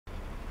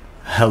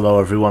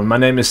Hello everyone, my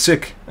name is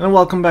SiC and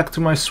welcome back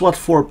to my SWAT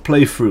 4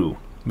 playthrough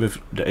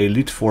with the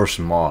Elite Force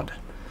mod.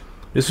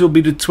 This will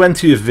be the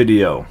 20th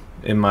video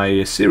in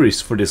my series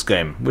for this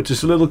game, which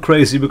is a little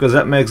crazy because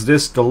that makes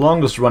this the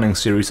longest running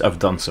series I've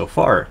done so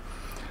far.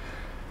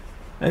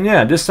 And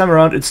yeah, this time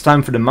around it's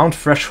time for the Mount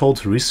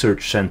Threshold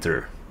Research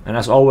Center. And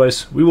as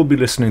always, we will be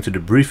listening to the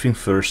briefing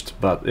first,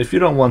 but if you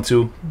don't want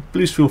to,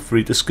 please feel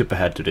free to skip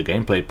ahead to the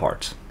gameplay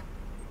part.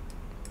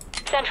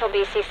 Central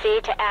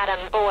BCC to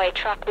Adam, Boy,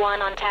 Truck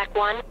 1 on TAC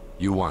 1.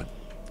 U1,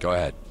 go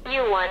ahead.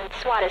 U1,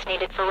 SWAT is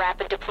needed for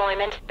rapid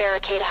deployment,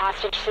 barricade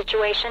hostage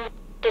situation.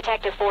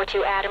 Detective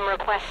 4-2 Adam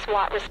requests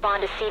SWAT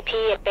respond to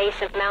CP at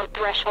base of Mount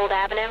Threshold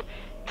Avenue.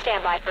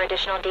 Stand by for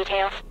additional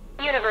details.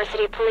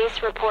 University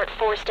police report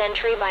forced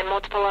entry by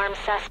multiple armed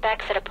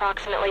suspects at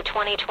approximately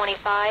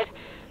 2025.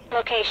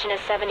 Location is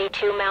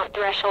 72 Mount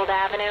Threshold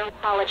Avenue,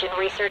 Halogen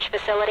Research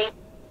Facility.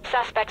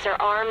 Suspects are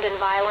armed and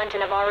violent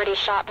and have already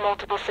shot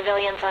multiple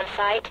civilians on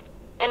site.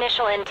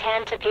 Initial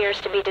intent appears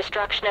to be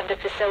destruction of the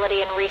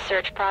facility and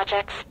research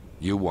projects.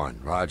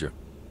 U1, roger.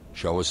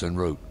 Show us en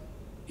route.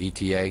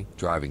 ETA,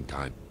 driving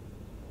time.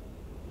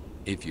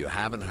 If you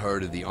haven't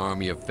heard of the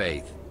Army of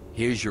Faith,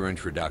 here's your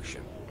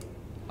introduction.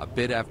 A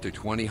bit after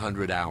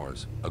 2000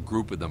 hours, a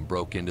group of them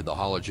broke into the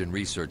Halogen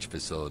Research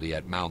Facility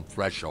at Mount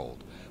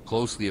Threshold,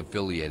 closely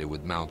affiliated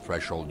with Mount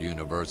Threshold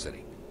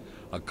University.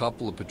 A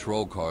couple of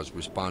patrol cars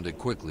responded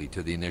quickly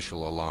to the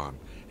initial alarm,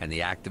 and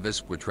the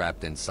activists were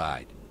trapped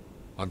inside.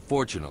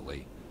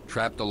 Unfortunately,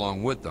 trapped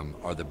along with them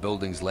are the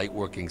building's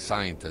late-working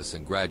scientists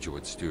and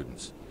graduate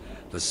students.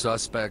 The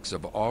suspects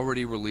have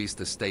already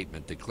released a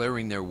statement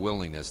declaring their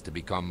willingness to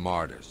become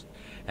martyrs,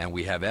 and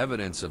we have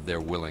evidence of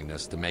their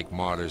willingness to make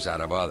martyrs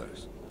out of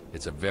others.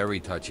 It's a very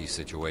touchy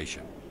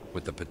situation,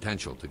 with the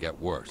potential to get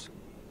worse.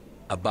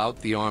 About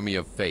the Army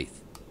of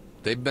Faith.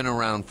 They've been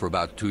around for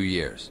about 2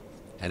 years,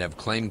 and have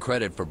claimed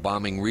credit for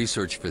bombing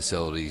research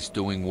facilities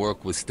doing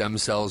work with stem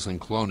cells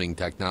and cloning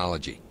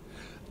technology.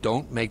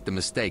 Don't make the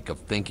mistake of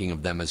thinking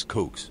of them as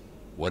kooks.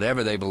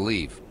 Whatever they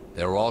believe,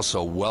 they're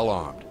also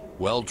well-armed,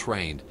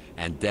 well-trained,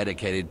 and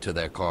dedicated to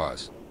their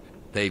cause.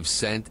 They've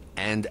sent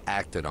and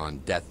acted on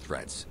death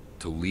threats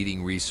to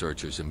leading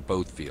researchers in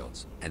both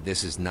fields, and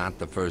this is not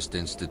the first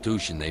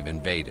institution they've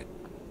invaded.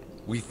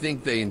 We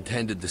think they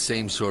intended the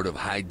same sort of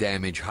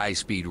high-damage,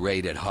 high-speed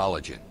raid at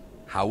Halogen.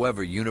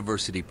 However,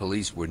 university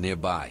police were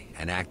nearby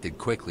and acted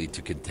quickly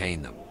to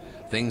contain them.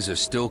 Things are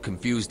still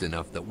confused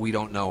enough that we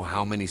don't know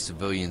how many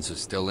civilians are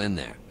still in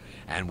there,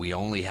 and we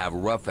only have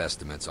rough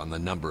estimates on the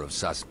number of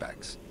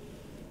suspects.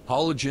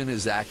 Halogen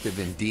is active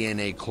in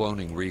DNA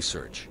cloning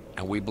research,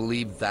 and we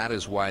believe that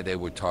is why they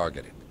were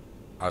targeted.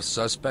 Our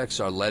suspects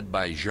are led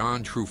by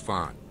Jean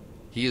Trufant.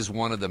 He is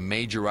one of the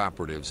major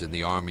operatives in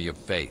the Army of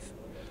Faith.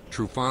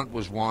 Trufant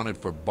was wanted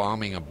for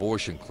bombing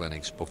abortion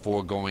clinics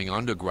before going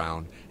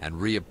underground and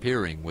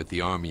reappearing with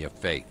the Army of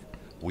Faith.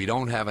 We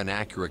don't have an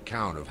accurate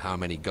count of how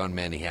many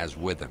gunmen he has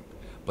with him,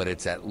 but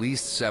it's at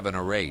least 7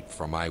 or 8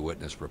 from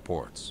eyewitness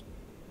reports.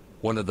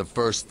 One of the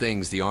first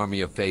things the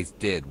Army of Faith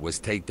did was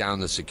take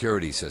down the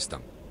security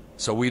system,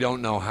 so we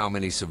don't know how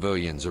many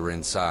civilians are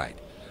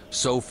inside.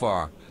 So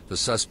far, the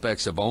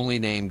suspects have only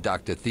named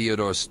Dr.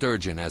 Theodore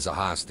Sturgeon as a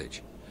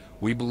hostage.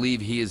 We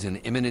believe he is in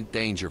imminent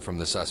danger from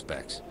the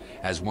suspects,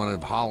 as one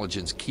of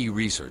Halogen's key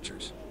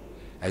researchers.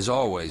 As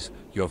always,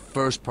 your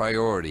first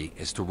priority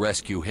is to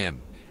rescue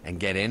him and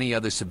get any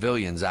other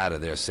civilians out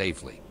of there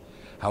safely.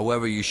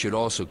 However, you should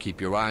also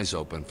keep your eyes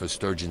open for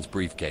Sturgeon's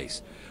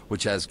briefcase,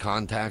 which has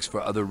contacts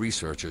for other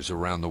researchers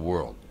around the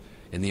world.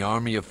 In the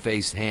Army of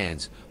Faith's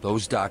hands,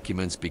 those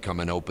documents become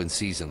an open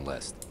season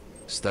list.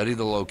 Study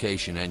the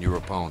location and your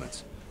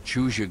opponents.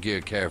 Choose your gear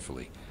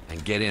carefully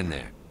and get in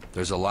there.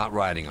 There's a lot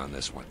riding on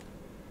this one.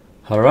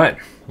 Alright,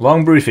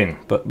 long briefing,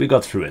 but we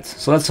got through it.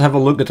 So let's have a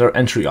look at our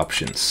entry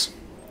options.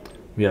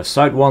 We have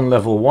Site 1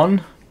 Level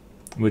 1,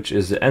 which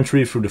is the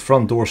entry through the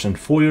front doors and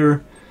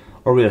foyer.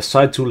 Or we have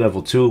Site 2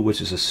 Level 2,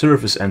 which is a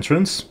service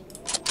entrance.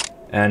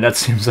 And that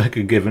seems like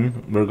a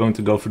given. We're going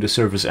to go for the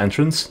service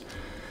entrance.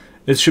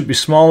 It should be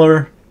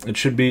smaller, it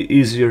should be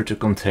easier to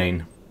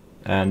contain.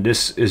 And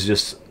this is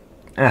just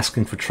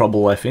asking for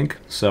trouble, I think.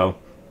 So,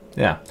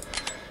 yeah.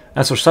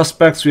 As for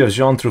suspects, we have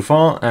Jean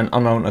Trufant and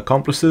unknown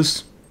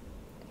accomplices.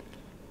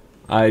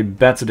 I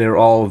bet they're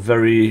all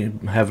very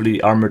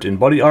heavily armored in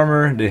body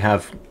armor. They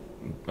have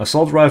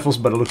assault rifles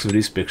by the looks of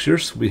these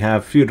pictures. We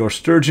have Theodore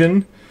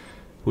Sturgeon,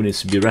 who needs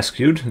to be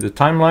rescued. The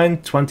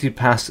timeline,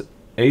 8:20.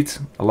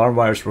 Alarm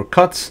wires were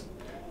cut.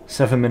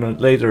 7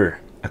 minutes later,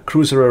 a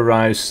cruiser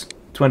arrives.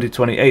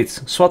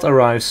 20:28. SWAT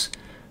arrives.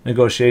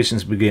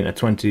 Negotiations begin at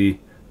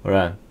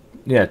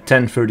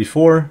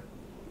 10:34.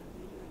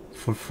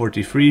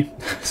 43.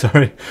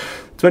 Sorry.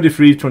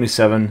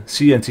 23:27.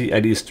 CNT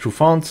IDs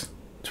Trufant.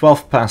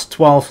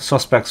 12:12,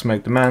 suspects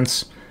make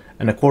demands,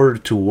 and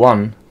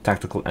 1:45,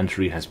 tactical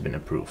entry has been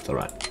approved.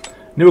 Alright.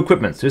 New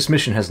equipment. This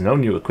mission has no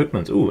new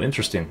equipment. Ooh,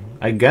 interesting.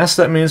 I guess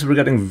that means we're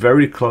getting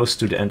very close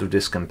to the end of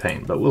this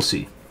campaign, but we'll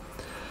see.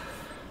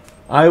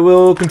 I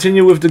will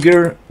continue with the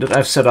gear that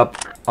I've set up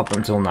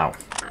until now,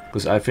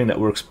 because I think that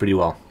works pretty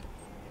well.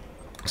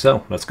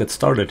 So, let's get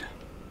started.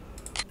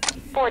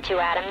 4-2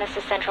 Adam, this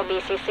is Central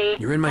BCC.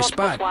 You're in my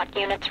Multiple spot. SWAT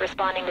units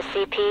responding to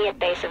CP at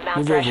base of Mount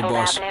Move over, Threshold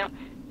boss. Avenue.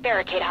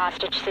 Barricade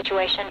hostage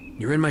situation.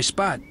 You're in my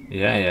spot.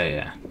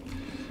 Yeah.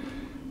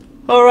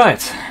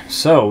 Alright,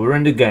 so we're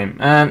in the game.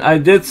 And I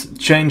did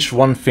change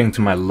one thing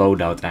to my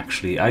loadout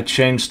actually. I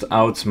changed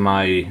out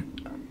my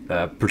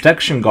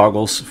protection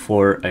goggles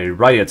for a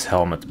riot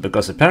helmet,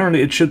 because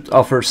apparently it should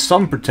offer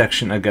some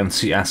protection against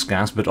CS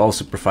gas, but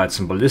also provide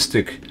some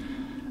ballistic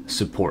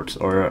support,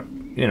 or,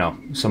 you know,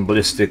 some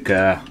ballistic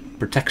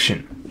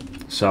protection.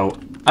 So,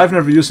 I've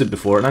never used it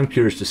before, and I'm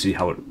curious to see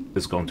how it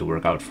is going to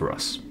work out for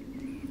us.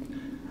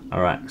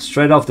 Alright,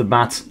 straight off the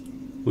bat,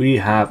 we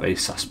have a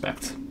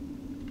suspect.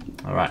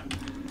 Alright,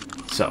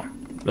 so,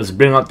 let's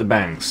bring out the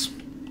bangs.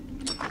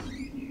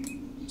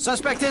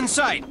 Suspect in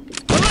sight.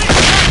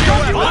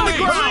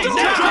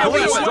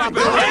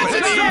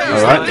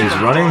 Alright, he's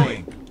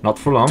running. Not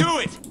for long. Do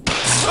it.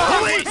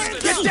 Police,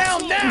 get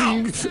down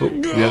now. Oh,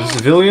 we have a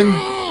civilian.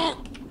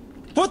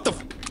 What the?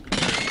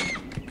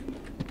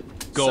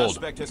 Gold.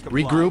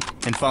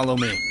 Regroup and follow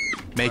me.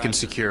 Make him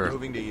secure.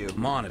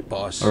 I'm on it,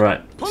 boss.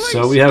 Alright,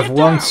 so we have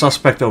one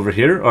suspect over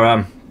here,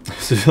 or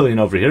civilian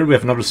over here. We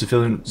have another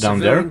civilian down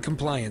there.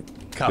 Compliant.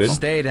 Good.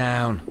 Stay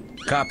down.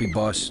 Copy,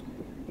 boss.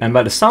 And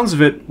by the sounds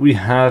of it, we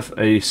have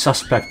a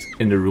suspect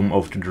in the room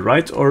over to the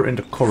right, or in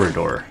the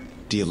corridor.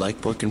 Do you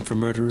like working for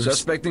murderers?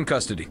 Suspect in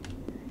custody.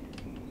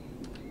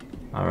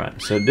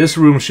 Alright, so this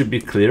room should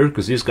be clear,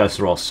 because these guys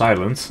are all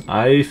silent.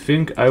 I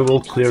think I will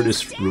clear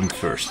this room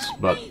first,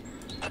 but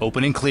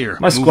Open and clear.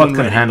 my squad Moving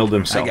can ready. handle I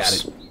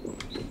themselves. got it.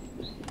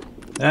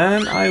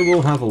 And I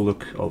will have a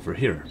look over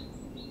here.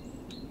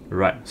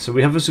 Right, so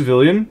we have a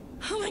civilian,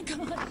 Oh my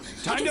god.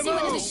 Time I to can see one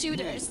of the move.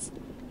 shooters.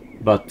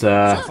 but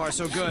Far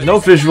so good. no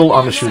visual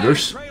on the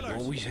shooters.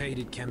 Always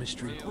hated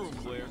chemistry.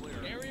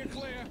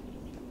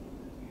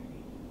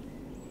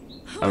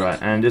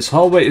 Alright, and this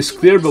hallway is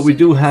clear, but we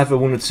do have a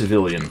wounded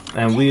civilian.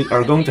 And we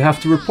are going to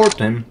have to report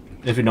him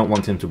if we don't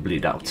want him to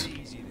bleed out.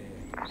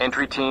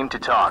 Entry team to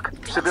talk.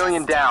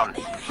 Civilian down,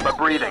 but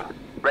breathing.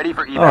 Ready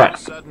for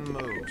evac.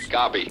 Alright,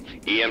 Copy.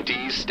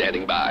 EMTs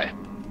standing by.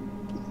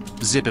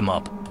 Zip him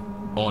up.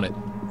 On it.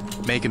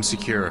 Make him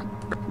secure.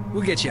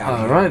 We'll get you out.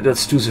 alright,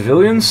 that's two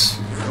civilians.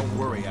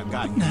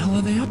 What the hell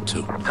are they up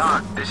to?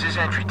 Talk, this is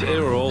entry team. They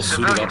were all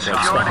suited up Civilian like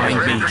secured and behind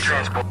ready me. for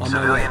transport.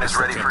 Civilian is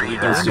ready for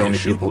That's evac. the only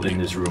people in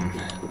this room.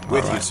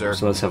 With you, Alright, sir.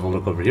 so let's have a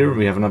look over here.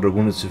 We have another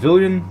wounded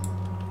civilian.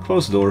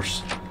 Closed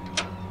doors.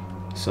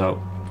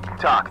 So,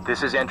 Talk,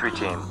 this is entry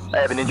team. I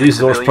have an injured these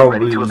doors civilian probably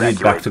ready to lead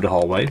evacuate. back to the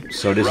hallway.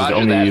 So this is the Roger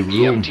only that.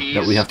 room EMTs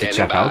that we have to standing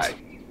check by. out.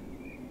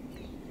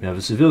 We have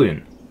a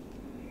civilian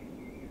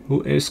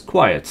who is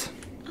quiet,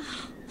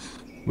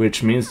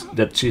 which means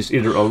that she's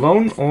either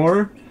alone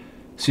or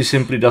she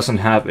simply doesn't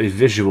have a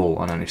visual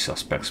on any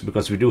suspects,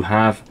 because we do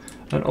have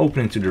an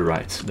opening to the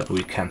right that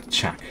we can't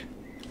check,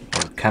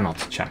 or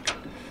cannot check.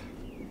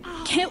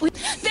 Can't we?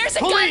 There's a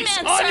Police,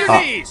 gunman, on sir!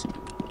 your knees.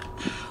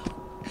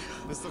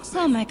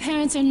 Oh, my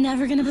parents are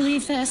never gonna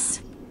believe this.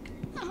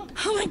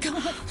 Oh my god.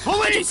 I can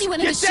Police, see one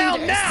of get the down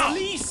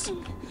shooters. now.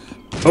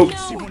 Oh,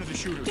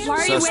 Why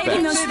are you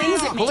waving those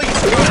things at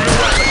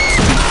me?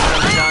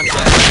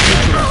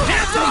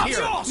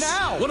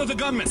 Now. One of the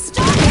gunmen.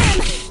 Stop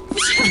him!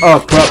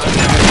 oh crap!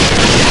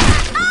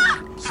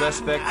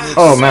 Suspect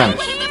Oh man!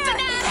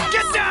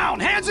 Get down.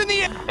 Hands in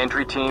the air.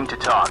 Entry team to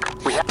talk.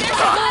 We have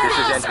talk. This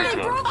is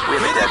entry team. We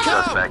have a dead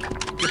suspect.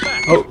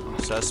 Oh,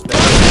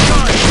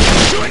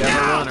 Shoot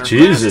now.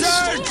 Jesus!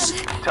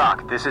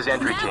 Talk, this is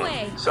entry That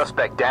way. team.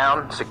 Suspect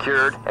down,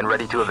 secured, and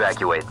ready to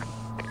evacuate.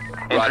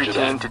 Entry Roger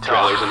team that. to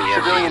talk. Trailers and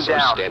Civilian EMTs are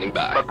down, standing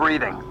by. but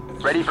breathing.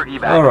 Ready for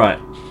evac. Alright,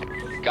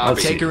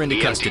 Copy. take her into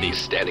EMTs custody.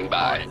 standing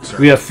by.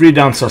 we have 3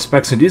 down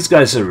suspects, and these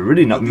guys are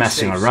really not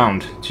messing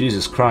around.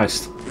 Jesus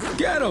Christ.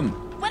 Get him.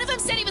 One of them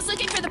said he was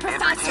looking for the Entry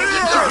professor. team to You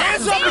talk.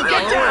 Hands up and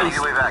get Civilian down. ready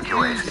to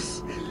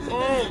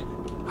evacuate.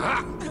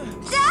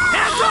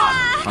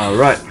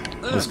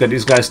 Alright, let's get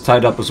these guys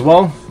tied up as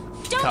well.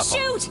 Don't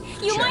shoot!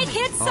 You might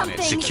hit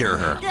something. Secure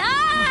her.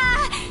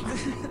 Ah!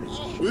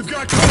 We've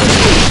got.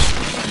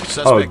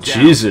 Oh,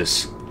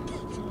 Jesus.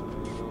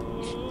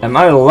 Am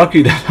I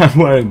lucky that I'm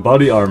wearing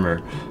body armor?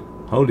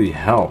 Holy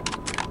hell.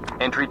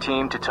 Entry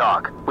team to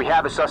talk. We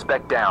have a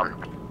suspect down.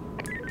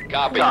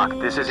 Copy. Talk,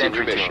 this is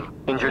entry Supervision. team.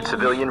 Injured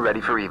civilian ready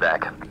for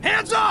evac.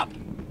 Hands up.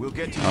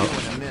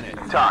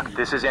 Talk,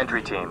 this is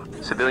entry team.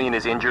 Civilian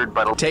is injured,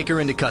 but Take her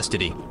into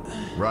custody.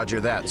 Roger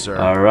that, sir.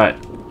 Alright,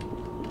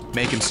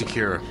 Make him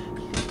secure.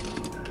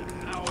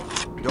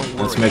 Don't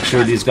let's worry. make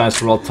sure these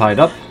guys are all tied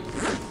up.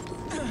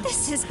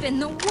 This has been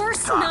the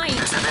worst talk, night.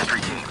 this is entry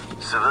team.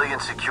 Civilian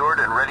secured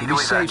and ready to Be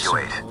safe, sir.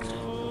 evacuate.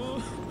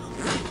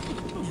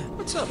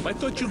 What's up? I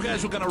thought you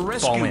guys were gonna Fall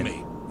rescue in.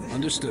 me.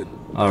 Understood.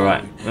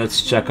 Alright,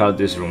 let's check out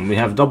this room. We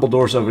have double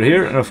doors over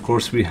here, and of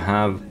course we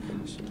have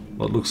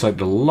what looks like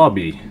the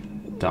lobby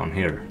down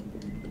here.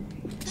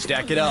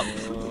 Stack it up.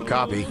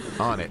 Copy.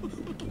 On it.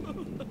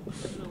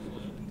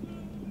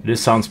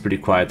 This sounds pretty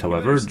quiet,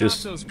 however.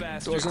 Just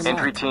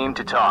Entry team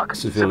to talk.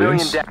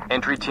 Civilians.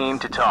 Entry team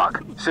to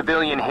talk.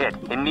 Civilian hit.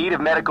 In need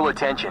of medical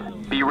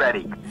attention. Be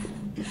ready.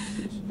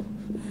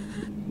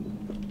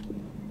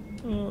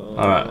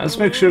 Alright, let's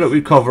make sure that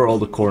we cover all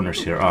the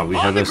corners here. Ah, we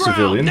have a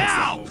civilian.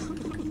 Now!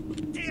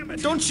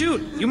 Don't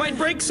shoot! You might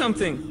break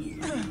something!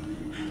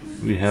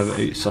 We have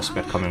a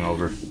suspect coming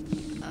over.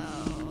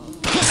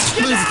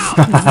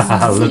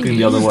 Looking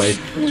the other way.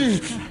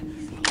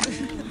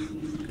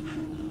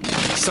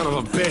 Son of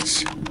a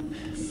bitch!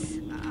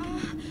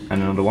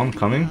 And another one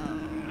coming.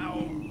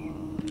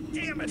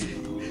 Damn it!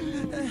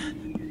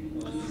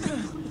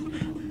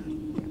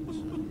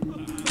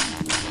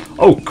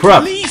 Oh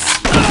crap!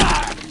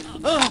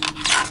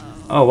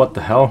 Oh, what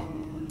the hell?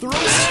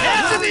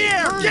 Hands in the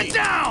air! Get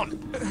down!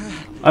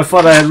 I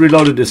thought I had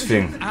reloaded this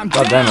thing. God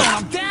damn it.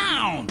 I'm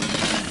down!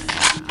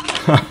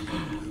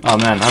 Oh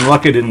man, I'm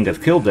lucky I didn't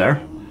get killed there.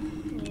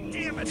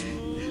 Damn it!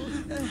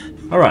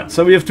 Alright,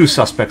 so we have 2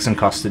 suspects in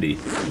custody.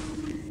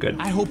 Good.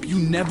 I hope you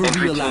never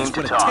Entry realize team to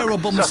what a talk.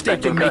 terrible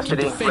Suspect mistake you're in making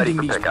custody, defending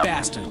ready these for pickup.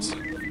 bastards.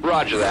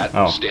 Roger that.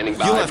 Oh. Standing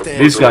You'll by. have to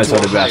These guys are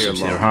the Higher bastards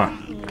here, law.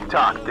 huh?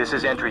 Talk, this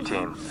is entry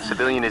team.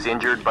 Civilian is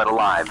injured but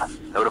alive.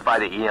 Notify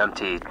the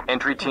EMT.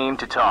 Entry team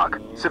to talk.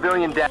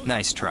 Civilian death.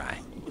 Nice try.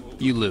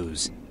 You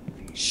lose.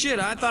 Shit,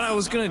 I thought I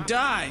was gonna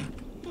die.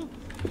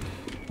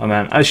 Oh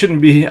man, I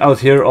shouldn't be out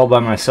here all by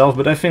myself,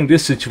 but I think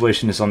this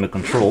situation is under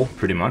control,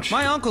 pretty much.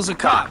 My uncle's a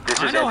Talk, cop. this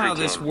I is know entry how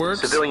this team.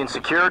 works. Civilian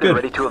secured Good. and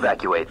ready to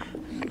evacuate.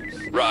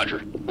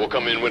 Roger. We'll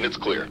come in when it's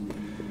clear.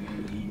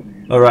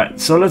 Alright,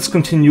 so let's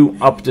continue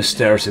up the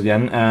stairs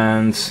again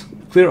and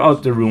clear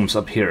out the rooms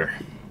up here.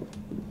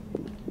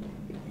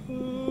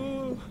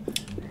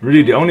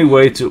 Really, the only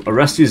way to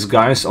arrest these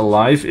guys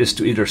alive is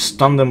to either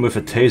stun them with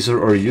a taser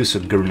or use a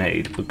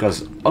grenade,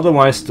 because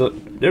otherwise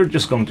they're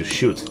just going to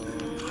shoot.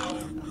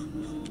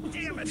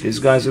 These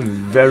guys are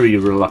very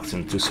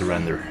reluctant to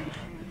surrender.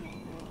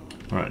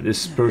 Alright,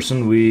 this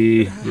person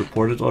we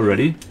reported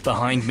already.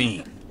 Behind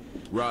me.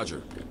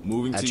 Roger.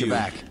 Moving At to your you.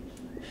 back.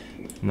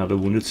 Another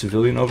wounded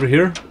civilian over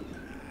here.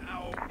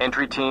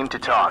 Entry team to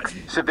talk.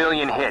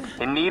 Civilian hit.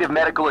 In need of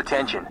medical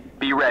attention.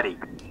 Be ready.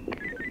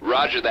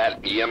 Roger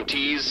that.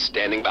 EMTs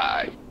standing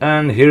by.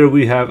 And here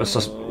we have a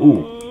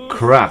ooh,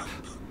 crap.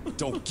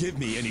 Don't give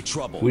me any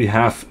trouble. We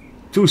have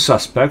 2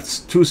 suspects,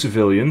 2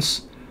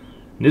 civilians.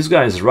 This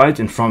guy is right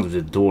in front of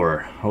the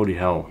door. Holy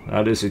hell,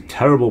 that is a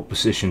terrible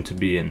position to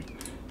be in.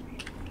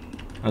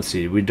 Let's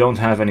see, we don't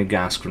have any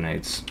gas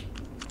grenades.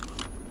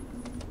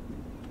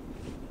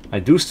 I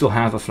do still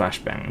have a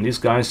flashbang. And these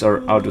guys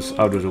are out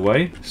of the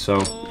way,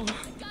 so...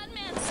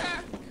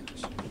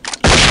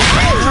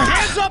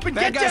 Hands up and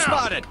Bad get guy down!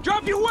 spotted.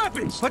 Drop your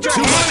weapons! Put your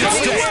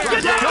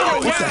Get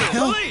down! What the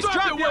hell? Police,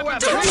 drop your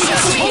weapons!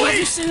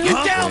 Police!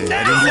 Get down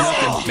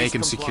now! Make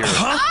him secure.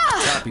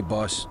 Copy,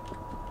 boss.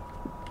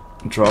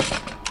 Drop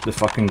the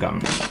fucking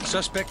gun.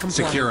 Suspect compliant.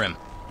 Secure him.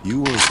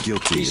 You are as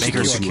guilty as Make her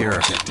you are secure.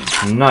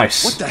 protected.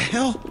 Nice. What the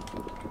hell?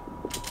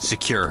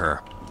 Secure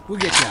her. We'll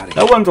get you out of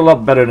here. That went a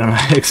lot better than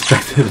I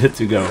expected it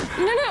to go.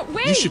 No,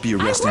 wait! You should be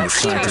arresting the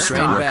scientists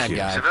Train that work bad here.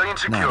 guy. Civilian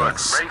secured. Not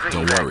us. Ready for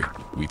Don't evac. worry,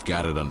 we've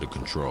got it under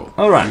control.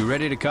 Alright, You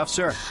ready to cuff,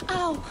 sir?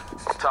 Oh,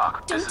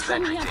 Talk, Don't this is cut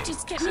me entry off, team.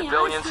 just get me out of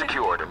Civilian here.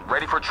 secured.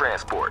 Ready for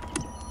transport.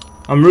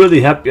 I'm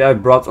really happy I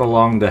brought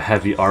along the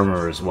heavy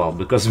armor as well,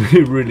 because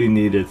we really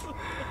need it.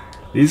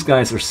 These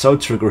guys are so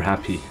trigger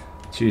happy.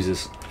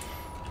 Jesus.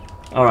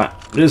 Alright,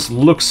 this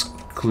looks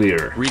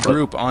clear.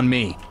 Regroup on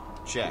me.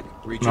 Check.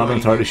 But not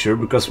entirely sure,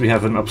 because we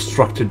have an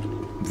obstructed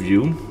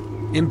view.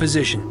 In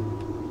position.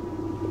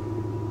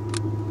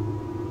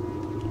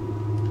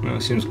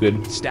 Seems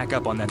good. Stack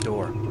up on that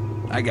door.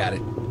 I got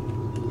it.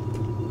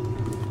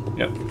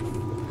 Yep.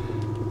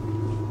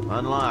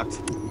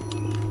 Unlocked.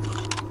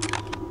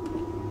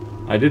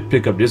 I did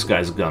pick up this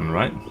guy's gun,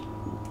 right?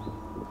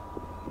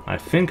 I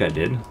think I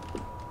did.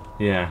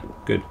 Yeah,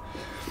 good.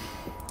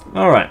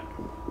 Alright.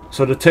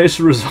 So the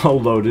taser is all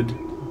loaded.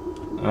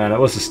 That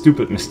was a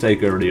stupid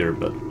mistake earlier,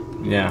 but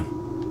yeah,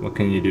 what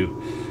can you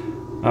do?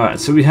 Alright,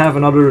 so we have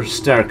another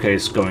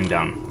staircase going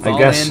down. Fall I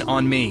guess in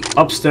on me.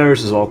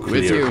 upstairs is all With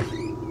clear. you.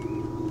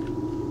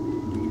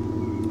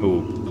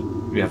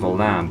 Ooh, we have a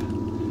lab.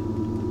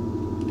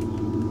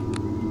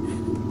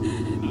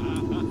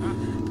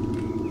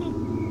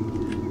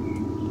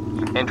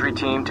 Entry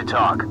team to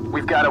talk.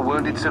 We've got a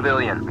wounded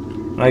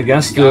civilian. I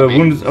guess the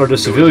wounded or the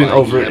civilian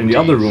over in the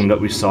other room that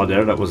we saw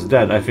there that was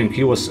dead, I think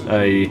he was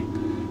a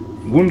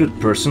wounded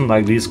person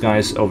like these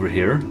guys over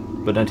here,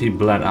 but that he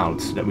bled out,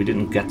 that we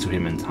didn't get to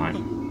him in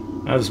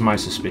time. That is my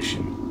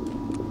suspicion.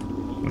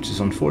 Which is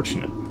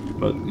unfortunate,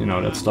 but you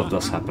know, that stuff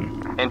does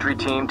happen. Entry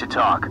team to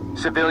talk.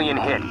 Civilian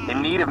hit.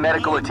 In need of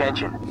medical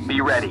attention.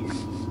 Be ready.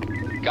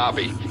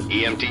 Copy.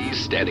 EMTs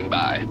standing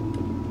by.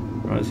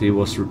 Right, he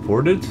was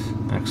reported.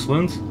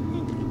 Excellent.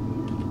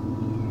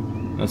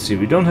 Let's see,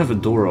 we don't have a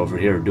door over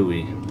here, do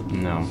we?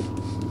 No.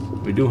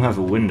 We do have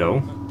a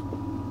window.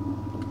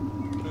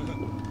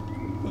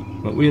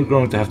 But we are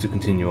going to have to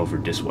continue over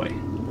this way.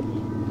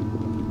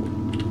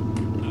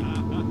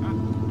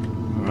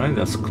 Alright,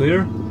 that's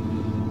clear.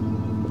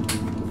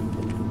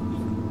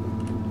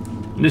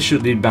 This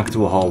should lead back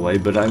to a hallway,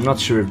 but I'm not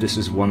sure if this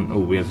is one... Oh,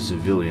 we have a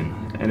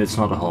civilian, and it's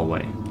not a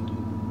hallway.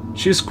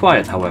 She's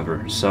quiet,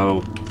 however,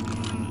 so...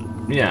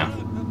 Yeah.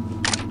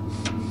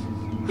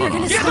 You're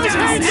gonna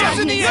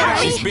stop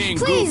She's being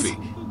goofy.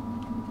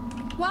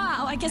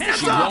 Wow, I guess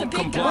She won't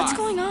comply. What's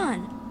going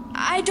on?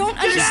 I don't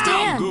She's being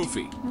understand.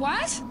 goofy.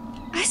 What?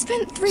 I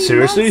spent 3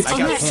 Seriously? months I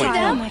got next to point.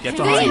 them. Get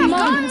They behind have me.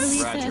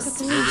 guns.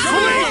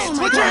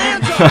 Put your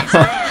hands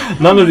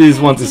up! None of these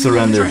want to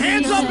surrender.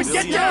 Hands up and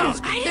get down!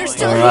 They're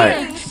still Alright.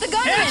 here. The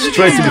gun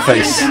Straight to the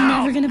face. I'm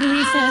never gonna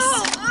believe this.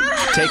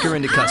 Take her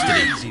into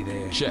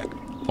custody. Check.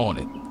 On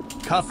it.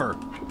 Cuff her.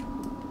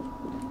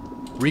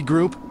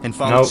 Regroup and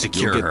follow. No.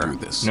 Secure You'll get her. through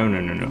this. No, no,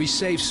 no, no. Be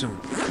safe soon.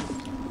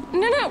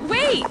 No,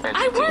 wait!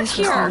 I work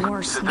here!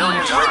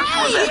 Civilians ready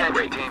for this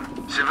entry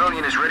team.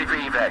 Civilian is ready for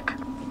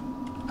evac.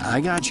 I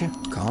got you.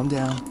 Calm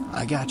down.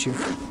 I got you.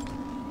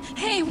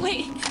 Hey,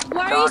 wait!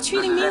 Why are you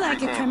treating me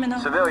like a criminal?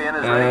 Civilian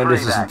is ready for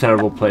This is a evac.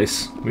 terrible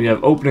place. We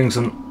have openings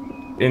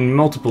in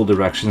multiple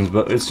directions,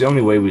 but it's the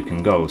only way we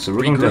can go, so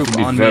we're going to have to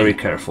be Regroup on very me.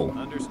 careful.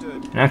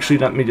 And actually,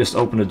 let me just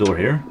open the door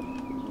here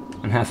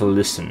and have a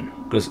listen.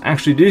 Because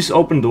actually, these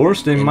open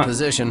doors, they might...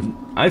 Position.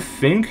 I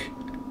think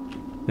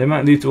they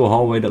might lead to a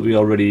hallway that we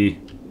already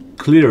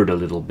cleared a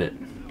little bit.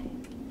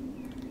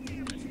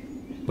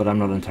 But I'm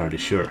not entirely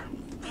sure.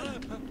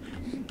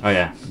 Oh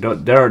yeah,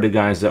 there are the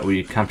guys that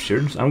we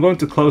captured. I'm going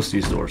to close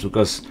these doors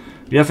because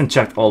we haven't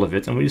checked all of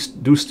it, and we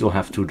do still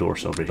have 2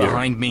 doors over here.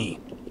 Behind me.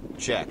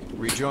 Check.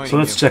 Rejoining So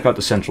let's check out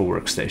the central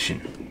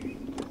workstation.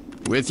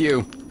 With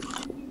you.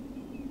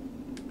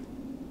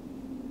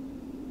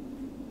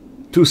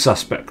 2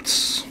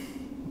 suspects.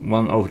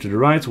 One over to the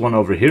right, one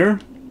over here.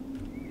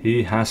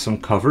 He has some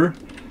cover.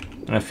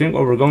 And I think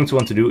what we're going to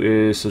want to do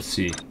is, let's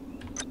see.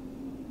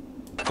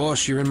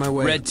 Boss, you're in my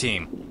way. Red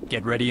team,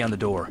 get ready on the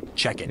door.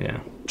 Check it. Yeah.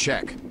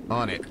 Check.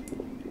 On it.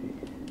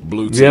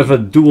 Blue team. We have a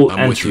dual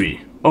I'm with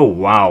entry. Oh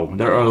wow,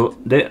 there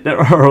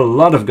are a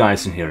lot of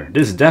guys in here.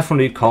 This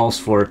definitely calls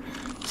for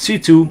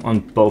C2 on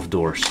both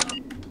doors.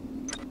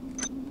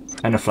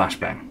 And a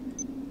flashbang.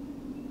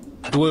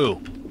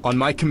 Blue, on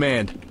my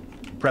command.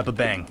 Prep a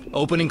bang.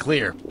 Open and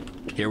clear.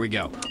 Here we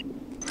go.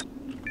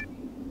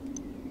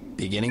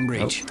 Beginning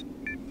breach.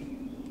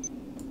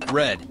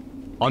 Red,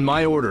 on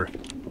my order.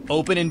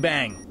 Open and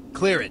bang.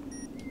 Clear it.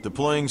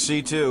 Deploying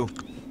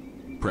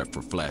C2. Prep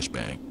for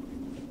flashbang.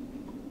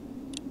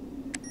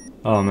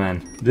 Oh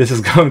man, this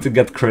is going to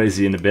get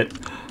crazy in a bit.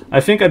 I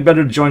think I'd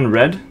better join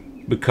Red,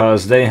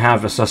 because they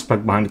have a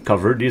suspect behind the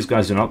cover. These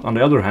guys do not. On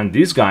the other hand,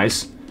 these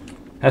guys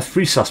have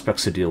 3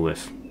 suspects to deal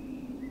with.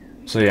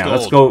 So yeah,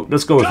 let's go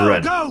with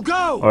Red.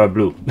 Go! Or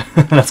Blue.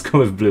 Let's go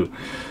with Blue.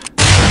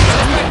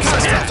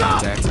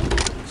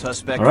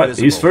 Suspect Alright,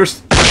 he's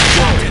first.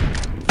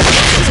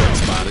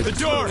 The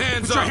door.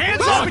 Hands up.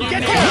 Hands up and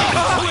get down!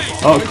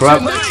 Oh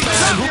crap.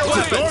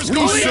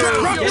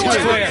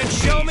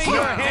 Show me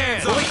your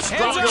hands!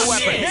 Drop your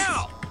weapon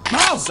now!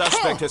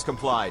 Suspect has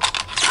complied.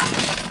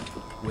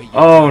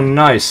 Oh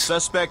nice.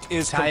 Suspect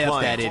is Tie up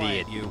compliant. that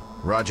idiot, you.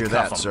 Roger Cuff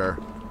that, him. sir.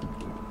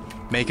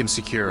 Make him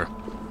secure.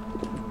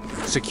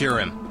 Secure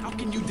him. How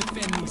can you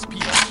defend these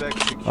people?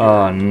 Suspect secure.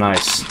 Oh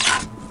nice.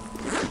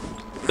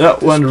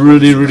 That went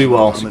really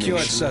well. Secure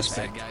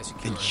suspect,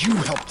 and you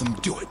help them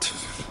do it.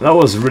 That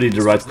was really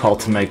the right call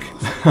to make.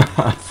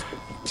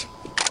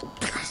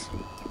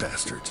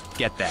 Bastards.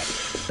 Get that.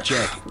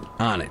 Check.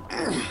 On it.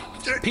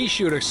 Pea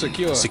shooter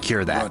secure.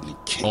 Secure that.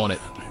 On it.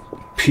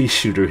 Pea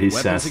shooter, he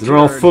Weapon says. They're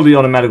all secured. fully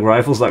automatic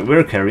rifles like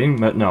we're carrying,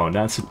 but no,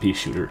 that's a pea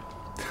shooter.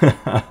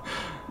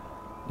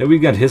 Then we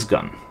got his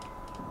gun.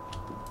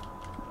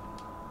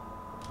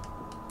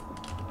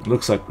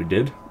 Looks like we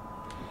did.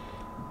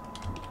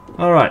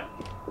 Alright.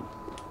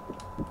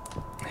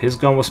 His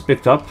gun was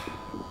picked up.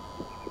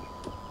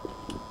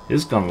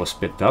 His gun was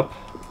picked up.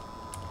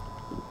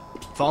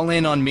 Fall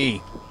in on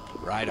me.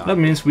 Right on. That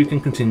means we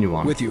can continue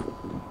on. With you.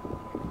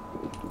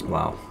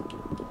 Wow.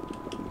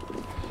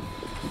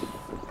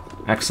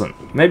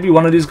 Excellent. Maybe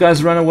one of these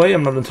guys ran away,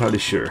 I'm not entirely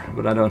sure,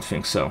 but I don't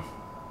think so.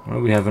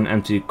 Well, we have an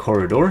empty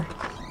corridor.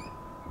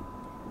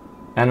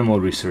 Animal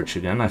research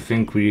again. I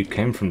think we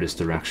came from this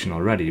direction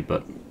already,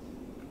 but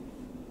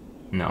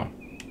no.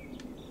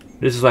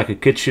 This is like a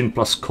kitchen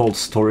plus cold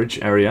storage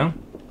area.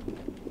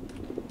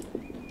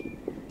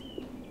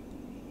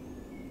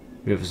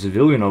 We have a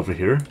civilian over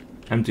here.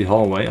 Empty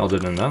hallway other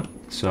than that.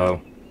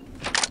 So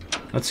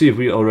let's see if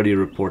we already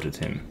reported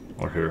him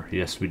or her.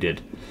 Yes, we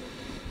did.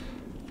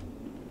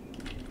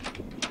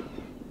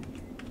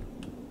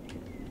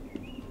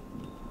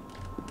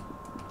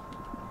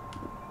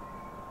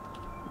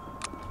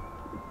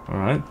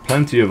 Alright,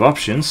 plenty of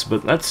options,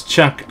 but let's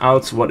check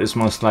out what is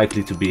most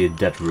likely to be a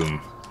dead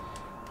room.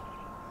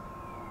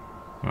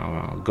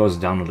 Well, it goes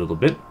down a little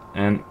bit,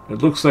 and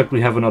it looks like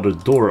we have another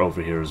door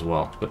over here as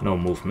well, but no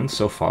movement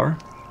so far.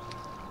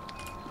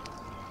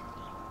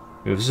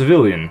 We have a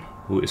civilian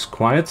who is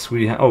quiet.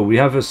 We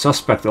have a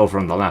suspect over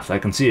on the left. I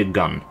can see a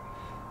gun.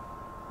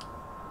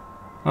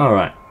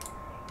 Alright.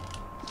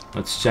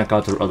 Let's check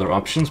out our other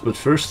options, but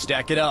first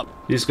Stack it up.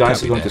 these guys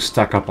Copy are going that. to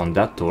stack up on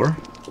that door.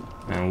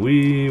 And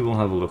we will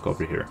have a look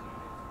over here.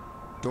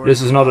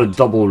 This is not a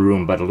double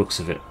room by the looks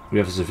of it. We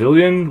have a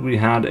civilian, we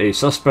had a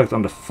suspect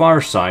on the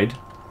far side.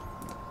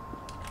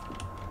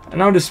 And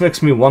now this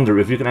makes me wonder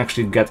if you can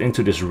actually get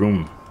into this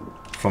room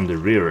from the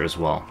rear as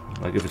well.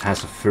 Like if it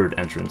has a third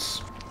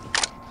entrance.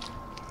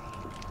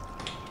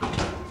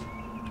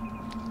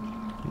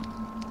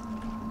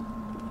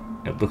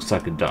 It looks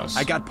like it does.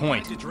 I got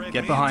point.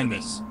 Get behind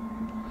me.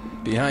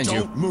 Behind you.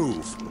 Don't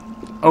move.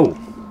 Oh!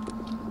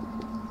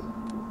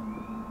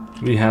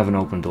 We have an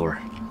open door.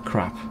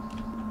 Crap.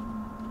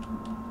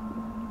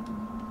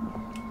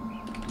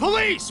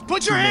 Police!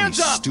 Put your hands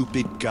up!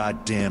 Stupid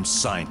goddamn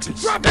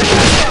scientists. Drop your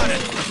weapon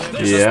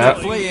on it! Yeah.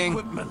 Fleeing.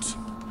 Equipment.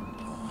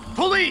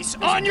 Police,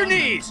 on your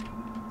knees!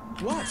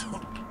 What?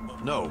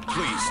 No,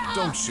 please,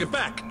 don't shoot. Get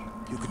back.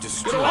 You could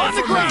destroy. On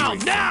the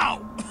ground,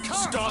 now!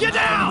 Stop. Get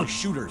down!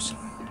 Shooters.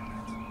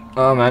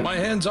 Oh man. My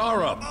hands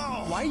are up.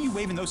 Why are you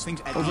waving those things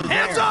at me?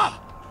 Hands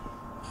up!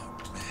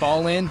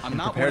 Fall in. I'm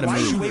not Prepare to why are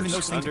you move. waving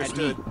those things at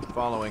me?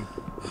 Following.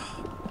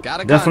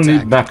 Got a Definitely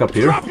contact. back up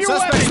here. Drop your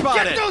Suspect weapon!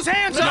 spotted. Get those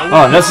hands up!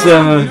 Oh,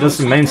 that's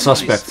the main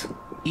suspect.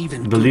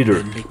 The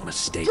leader. Drop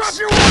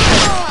your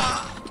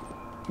weapon!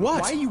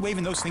 What? Why are you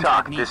waving those things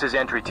Talk, at me? this is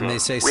entry team. They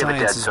say We have a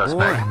dead science is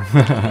suspect.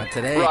 boring. Not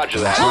today. Roger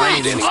that.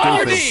 Right, Police, and on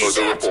your stupid. knees.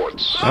 Further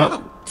reports.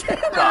 Oh,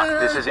 Talk,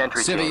 this is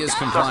entry Civvy team. is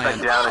Suspect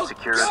compliant. down and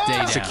secure. Stay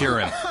down. Secure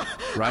him.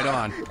 Right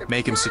on.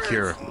 Make him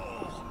secure.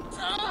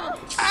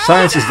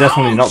 science is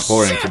definitely not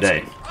boring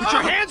today. Put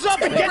your hands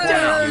up and get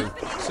down!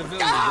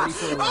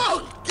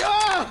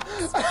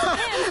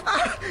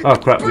 Oh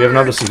crap, we have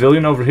another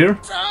civilian over here.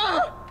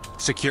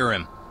 Secure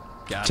him.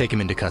 Take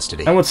him into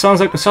custody. And what sounds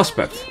like a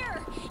suspect.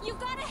 Here, you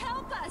gotta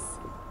help us.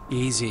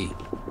 Easy.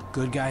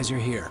 Good guys are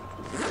here.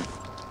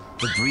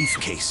 The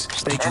briefcase.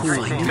 Stay Entry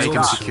cool. team. Make him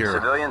Talk. secure.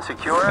 Civilian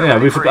secure. Oh, yeah,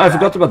 ready for I evac.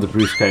 forgot about the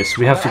briefcase.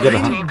 We have to get the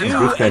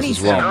briefcase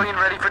as well. Civilian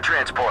ready for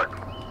transport.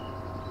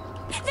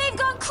 They've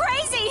gone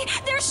crazy.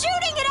 They're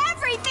shooting at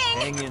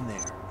everything. Hang in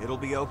there. It'll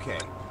be okay.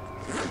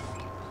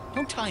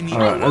 Don't tie me.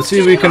 Alright, let's see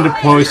if we can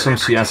deploy some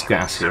CS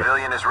gas here.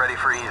 Civilian is ready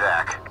for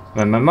evac.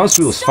 Man, my mouse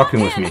wheel is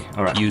fucking with me.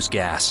 Alright. Use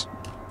gas.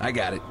 I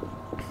got it.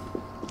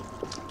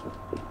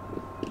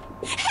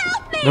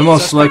 They're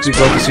most likely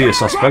going to see a Drop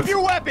suspect.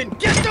 your weapon!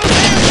 Get those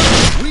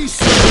hands up! We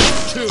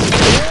search too.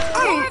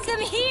 More of them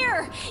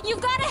here.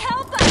 You've gotta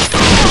help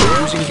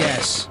us. Using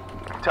gas.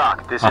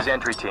 Talk, this is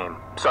entry team.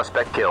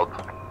 Suspect killed.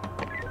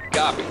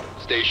 Copy.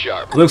 Stay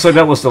sharp. Looks like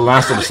that was the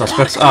last of the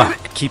suspects. Ah,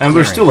 Keep and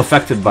we're clearing. still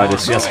affected by the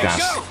CS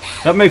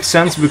gas. That makes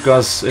sense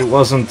because it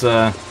wasn't,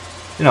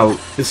 you know,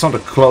 it's not a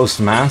closed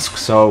mask,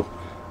 so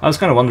I was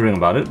kind of wondering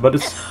about it, but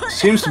it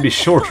seems to be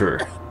shorter.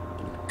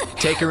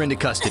 Take her into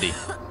custody.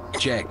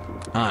 Check.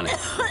 On it.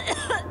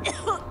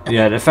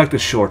 Yeah, the effect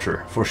is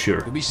shorter, for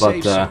sure, We'll be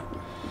but safe,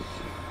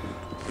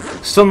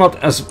 still not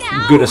as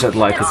good as I'd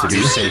like it to be.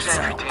 This is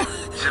entry team.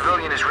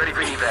 Civilian is ready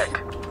for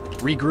evac.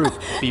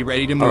 Regroup. Be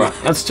ready to move.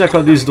 Alright, let's check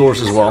out these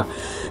doors as well.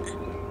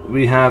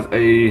 We have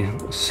a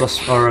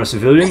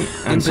civilian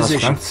and In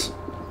position. suspects.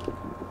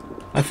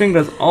 I think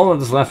that all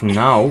that is left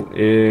now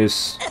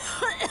is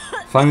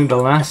finding the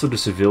last of the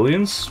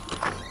civilians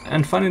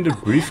and finding the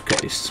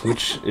briefcase,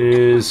 which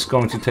is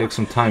going to take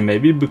some time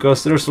maybe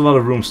because there's a lot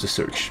of rooms to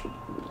search.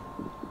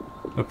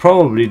 But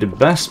probably the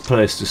best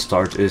place to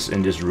start is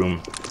in this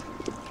room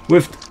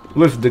with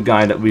the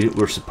guy that we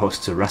were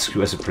supposed to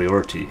rescue as a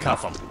priority.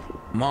 Cuff him.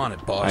 I'm on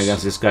it, boss. I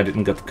guess this guy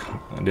didn't get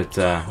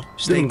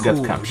Stay didn't cool. get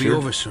We'll be captured.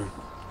 over soon.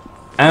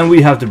 And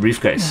we have the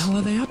briefcase.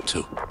 What the hell are they up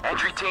to?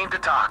 Entry team to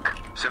talk.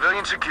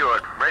 Civilian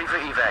secured. Ready for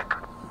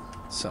evac.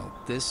 So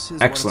this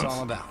is Excellent. what it's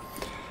all about.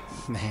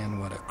 Man,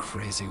 what a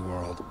crazy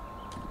world.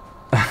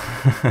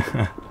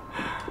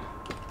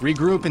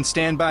 Regroup and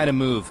stand by to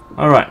move.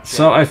 Alright,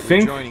 so I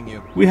think joining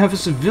you. we have a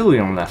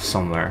civilian left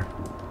somewhere,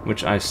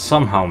 which I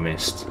somehow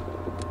missed.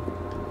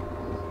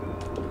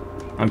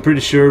 I'm pretty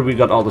sure we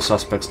got all the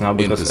suspects now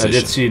because I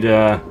did see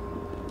the...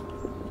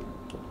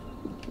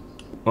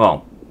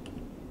 Well,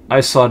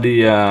 I saw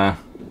the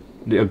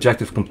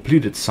objective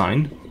completed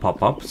sign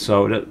pop up,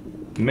 so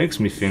that makes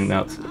me think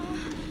that...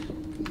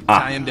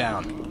 Tie him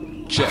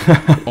down. Check.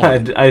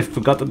 I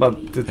forgot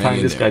about the Hang tying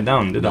in this there. guy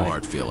down, did No I?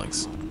 hard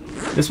feelings.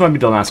 This might be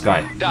the last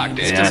guy. Doc,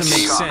 this Yes. doesn't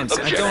make Sense.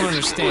 I don't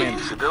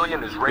understand.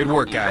 Civilian is ready Good for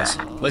work, evac. guys.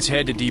 Let's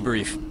head to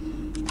debrief.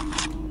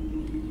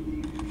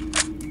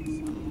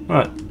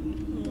 Alright.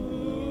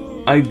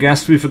 I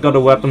guess we forgot a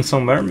weapon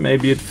somewhere.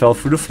 Maybe it fell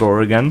through the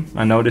floor again.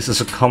 I know this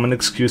is a common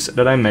excuse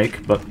that I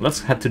make, but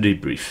let's head to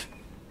debrief.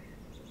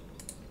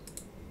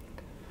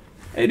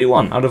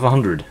 81 out of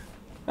 100.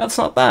 That's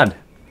not bad.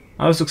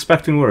 I was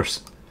expecting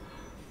worse.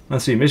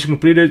 Let's see, mission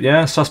completed.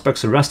 Yeah,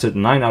 suspects arrested,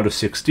 9 out of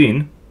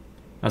 16.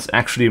 That's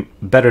actually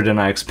better than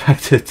I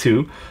expected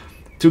to.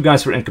 2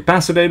 guys were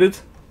incapacitated.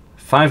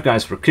 5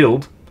 guys were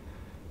killed.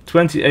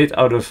 28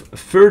 out of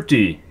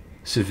 30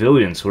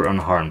 civilians were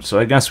unharmed. So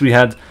I guess we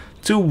had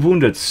 2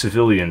 wounded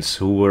civilians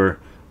who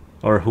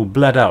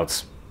bled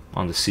out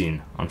on the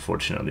scene,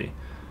 unfortunately.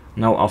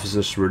 No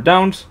officers were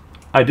downed.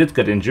 I did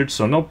get injured,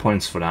 so no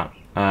points for that.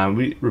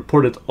 We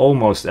reported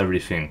almost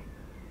everything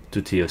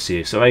to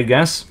TOC. So I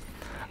guess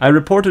I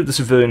reported the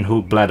civilian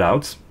who bled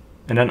out,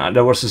 and then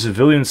there was a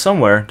civilian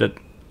somewhere that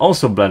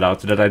also bled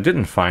out that I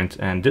didn't find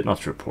and did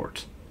not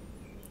report.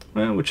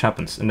 Well, which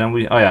happens. And then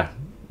we, oh yeah,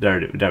 there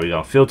we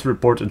go. Failed to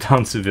report a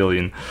downed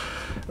civilian.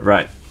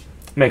 Right,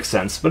 makes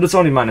sense. But it's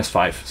only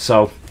 -5,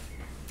 so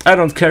I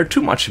don't care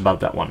too much about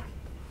that one.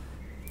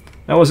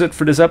 That was it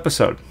for this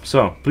episode.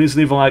 So please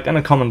leave a like and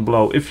a comment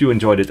below if you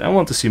enjoyed it and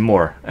want to see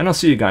more. And I'll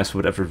see you guys for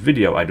whatever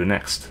video I do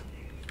next.